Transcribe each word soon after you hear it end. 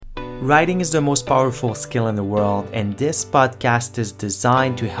Writing is the most powerful skill in the world, and this podcast is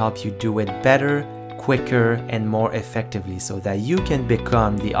designed to help you do it better, quicker, and more effectively so that you can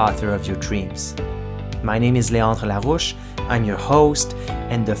become the author of your dreams. My name is Leandre Larouche. I'm your host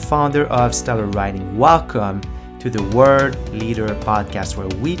and the founder of Stellar Writing. Welcome to the Word Leader podcast, where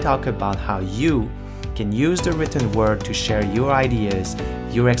we talk about how you can use the written word to share your ideas,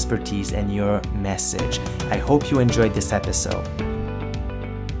 your expertise, and your message. I hope you enjoyed this episode.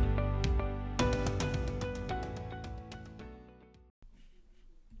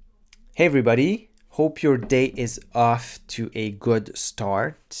 Hey everybody, hope your day is off to a good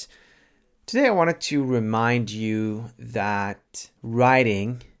start. Today I wanted to remind you that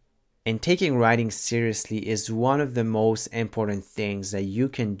writing and taking writing seriously is one of the most important things that you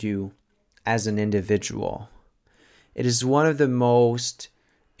can do as an individual. It is one of the most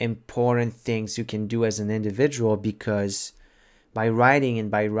important things you can do as an individual because by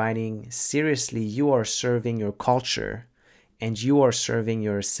writing seriously, you are serving your culture and you are serving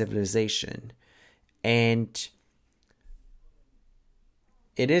your civilization. And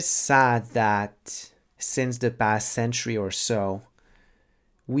it is sad that since the past century or so,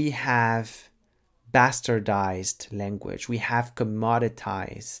 we have bastardized language. We have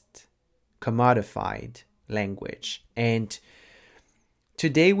commodified language. And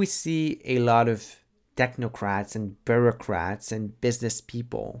today we see a lot of technocrats and bureaucrats and business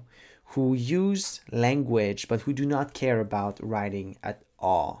people who use language but who do not care about writing at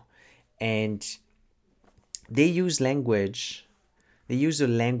all. And they use the language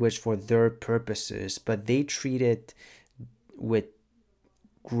for their purposes, but they treat it with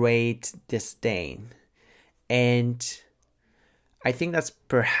great disdain. And I think that's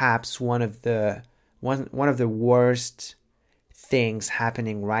perhaps one of the worst things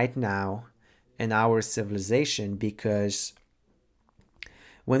happening right now in our civilization, because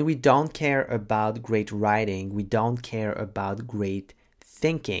when we don't care about great writing, we don't care about great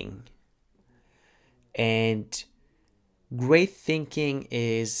thinking. And great thinking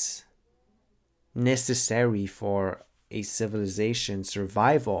is necessary for a civilization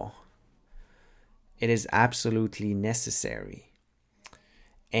survival. It is absolutely necessary.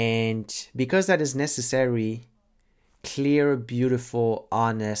 And because that is necessary, clear, beautiful,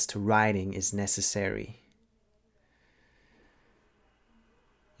 honest writing is necessary.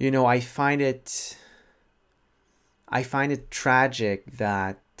 You know, I find it tragic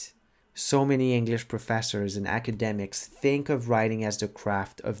that so many English professors and academics think of writing as the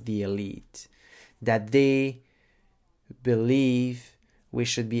craft of the elite, that they believe we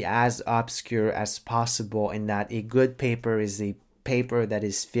should be as obscure as possible, and that a good paper is a paper that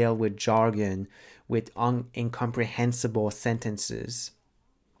is filled with jargon, with incomprehensible sentences.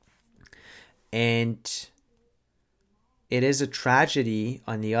 And it is a tragedy,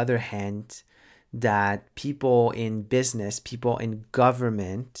 on the other hand, that people in business, people in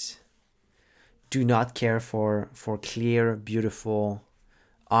government do not care for clear, beautiful,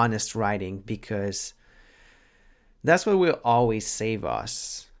 honest writing, because that's what will always save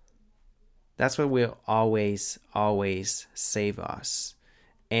us. That's what will always save us.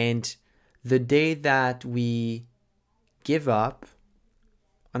 And the day that we give up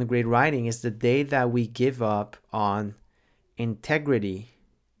on great writing is the day that we give up on integrity.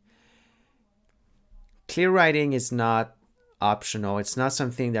 Clear writing is not optional. It's not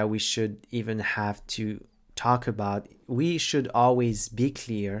something that we should even have to talk about. We should always be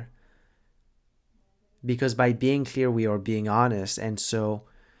clear, because by being clear, we are being honest. And so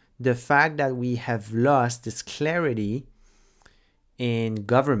the fact that we have lost this clarity in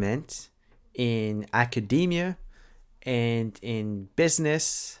government, in academia, and in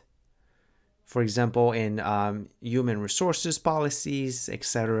business, for example, in human resources policies,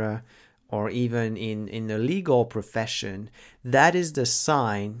 etc., or even in the legal profession, that is the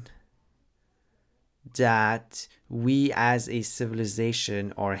sign that we as a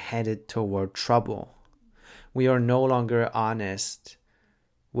civilization are headed toward trouble. We are no longer honest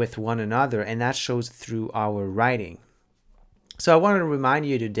with one another, and that shows through our writing. So I want to remind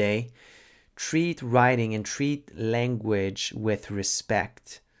you today, treat writing and treat language with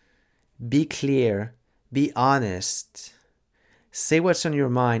respect. Be clear, be honest, say what's on your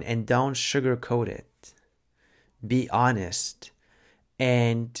mind, and don't sugarcoat it. Be honest.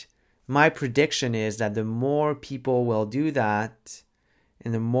 And my prediction is that the more people will do that,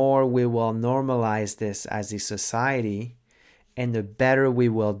 and the more we will normalize this as a society, and the better we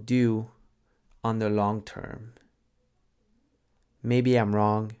will do on the long term. Maybe I'm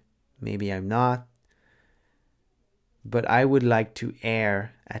wrong, maybe I'm not, but I would like to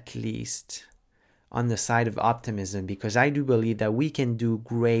err at least on the side of optimism, because I do believe that we can do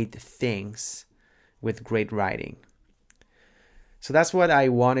great things with great writing. So that's what I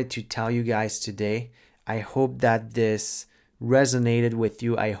wanted to tell you guys today. I hope that this resonated with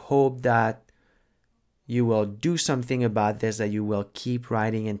you. I hope that you will do something about this, that you will keep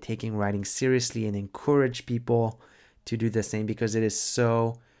writing and taking writing seriously and encourage people to do the same, because it is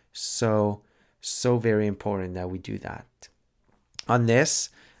so very important that we do that. On this,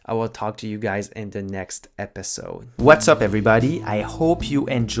 I will talk to you guys in the next episode. What's up, everybody? I hope you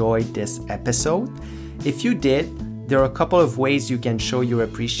enjoyed this episode. If you did, there are a couple of ways you can show your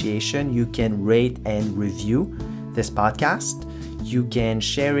appreciation. You can rate and review this podcast. You can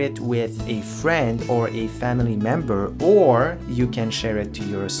share it with a friend or a family member, or you can share it to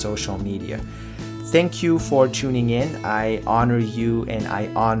your social media. Thank you for tuning in. I honor you and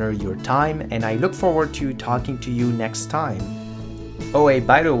I honor your time, and I look forward to talking to you next time. Oh, hey,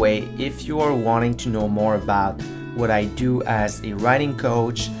 by the way, if you are wanting to know more about what I do as a writing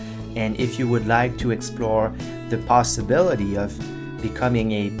coach, and if you would like to explore the possibility of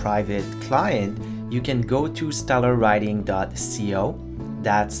becoming a private client, you can go to stellarwriting.co.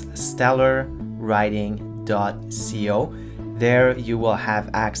 That's stellarwriting.co. There you will have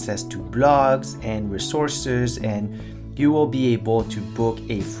access to blogs and resources, and you will be able to book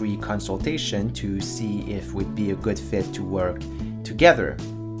a free consultation to see if it would be a good fit to work together.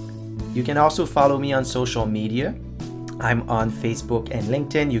 You can also follow me on social media. I'm on Facebook and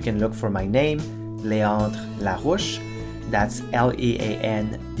LinkedIn. You can look for my name, Léandre Larouche. That's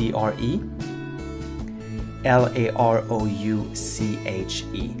Leandre Larouche.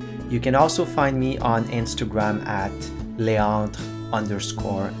 You can also find me on Instagram at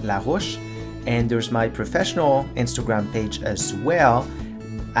Leandre_Larouche. And there's my professional Instagram page as well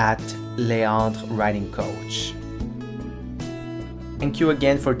at Léandre Writing Coach. Thank you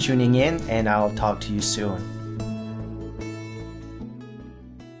again for tuning in, and I'll talk to you soon.